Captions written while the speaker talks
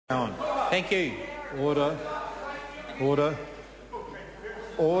Thank you. Order. Order.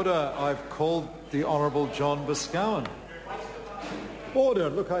 Order. I've called the Honourable John Boscawen. Order.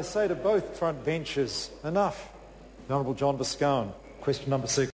 Look, I say to both front benches, enough. The Honourable John Boscawen. Question number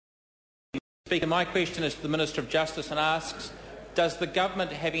 6. Speaker, my question is to the Minister of Justice and asks, does the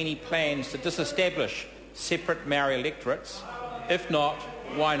government have any plans to disestablish separate Māori electorates? If not,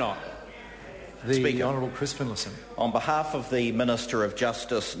 why not? The Speaker, Honourable Chris Finlayson. On behalf of the Minister of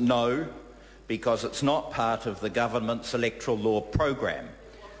Justice, no, because it's not part of the government's electoral law program.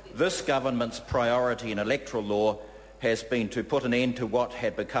 This government's priority in electoral law has been to put an end to what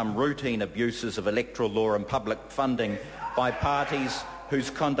had become routine abuses of electoral law and public funding by parties whose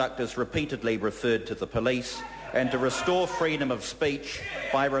conduct is repeatedly referred to the police, and to restore freedom of speech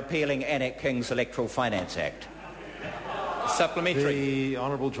by repealing Annette King's Electoral Finance Act. Supplementary. The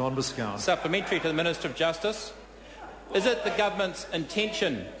Honourable John Boscawen. Supplementary to the Minister of Justice. Is it the government's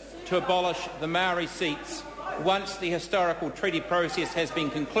intention to abolish the Māori seats once the historical treaty process has been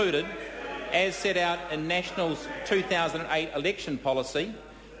concluded, as set out in National's 2008 election policy?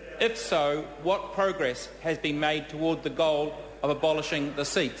 If so, what progress has been made toward the goal of abolishing the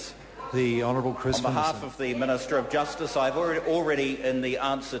seats? The Honourable Chris On behalf Finlayson. of the Minister of Justice, I've already in the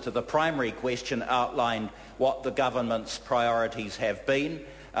answer to the primary question outlined what the government's priorities have been.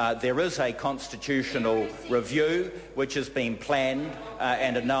 There is a constitutional review which has been planned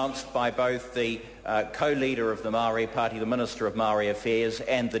and announced by both the co-leader of the Māori Party, the Minister of Māori Affairs,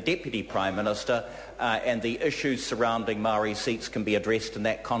 and the Deputy Prime Minister, and the issues surrounding Māori seats can be addressed in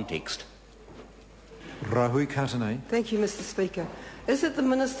that context. Rahui Katanei. Thank you, Mr Speaker. Is it the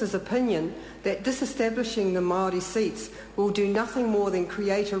Minister's opinion that disestablishing the Māori seats will do nothing more than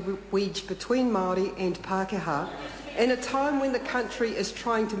create a wedge between Māori and Pākehā in a time when the country is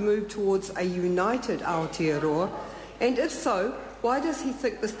trying to move towards a united Aotearoa? And if so, why does he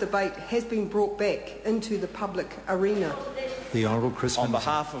think this debate has been brought back into the public arena? The Honourable Chris On Finlayson.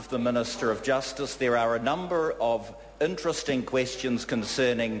 behalf of the Minister of Justice, there are a number of interesting questions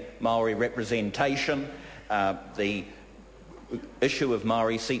concerning Māori representation. The issue of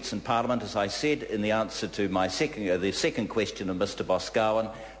Māori seats in Parliament, as I said in the answer to my the second question of Mr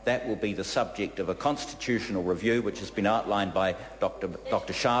Boscawen, that will be the subject of a constitutional review which has been outlined by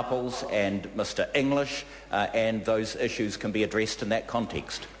Dr Sharples and Mr English, and those issues can be addressed in that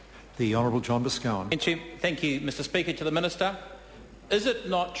context. The Honourable John Boscawen. Thank you, Mr Speaker. To the Minister, is it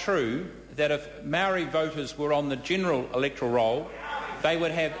not true that if Māori voters were on the general electoral roll, they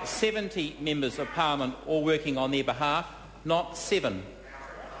would have 70 members of Parliament all working on their behalf, not 7?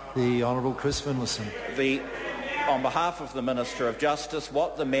 The Honourable Chris Finlayson. On behalf of the Minister of Justice,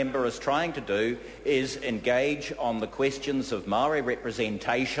 what the member is trying to do is engage on the questions of Māori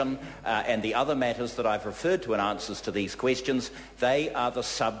representation and the other matters that I've referred to in answers to these questions. They are the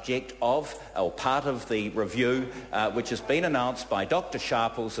subject of, or part of the review, which has been announced by Dr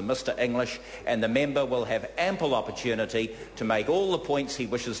Sharples and Mr English, and the member will have ample opportunity to make all the points he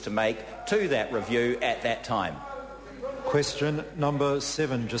wishes to make to that review at that time. Question number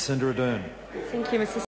 7, Jacinda Ardern. Thank you, Mr.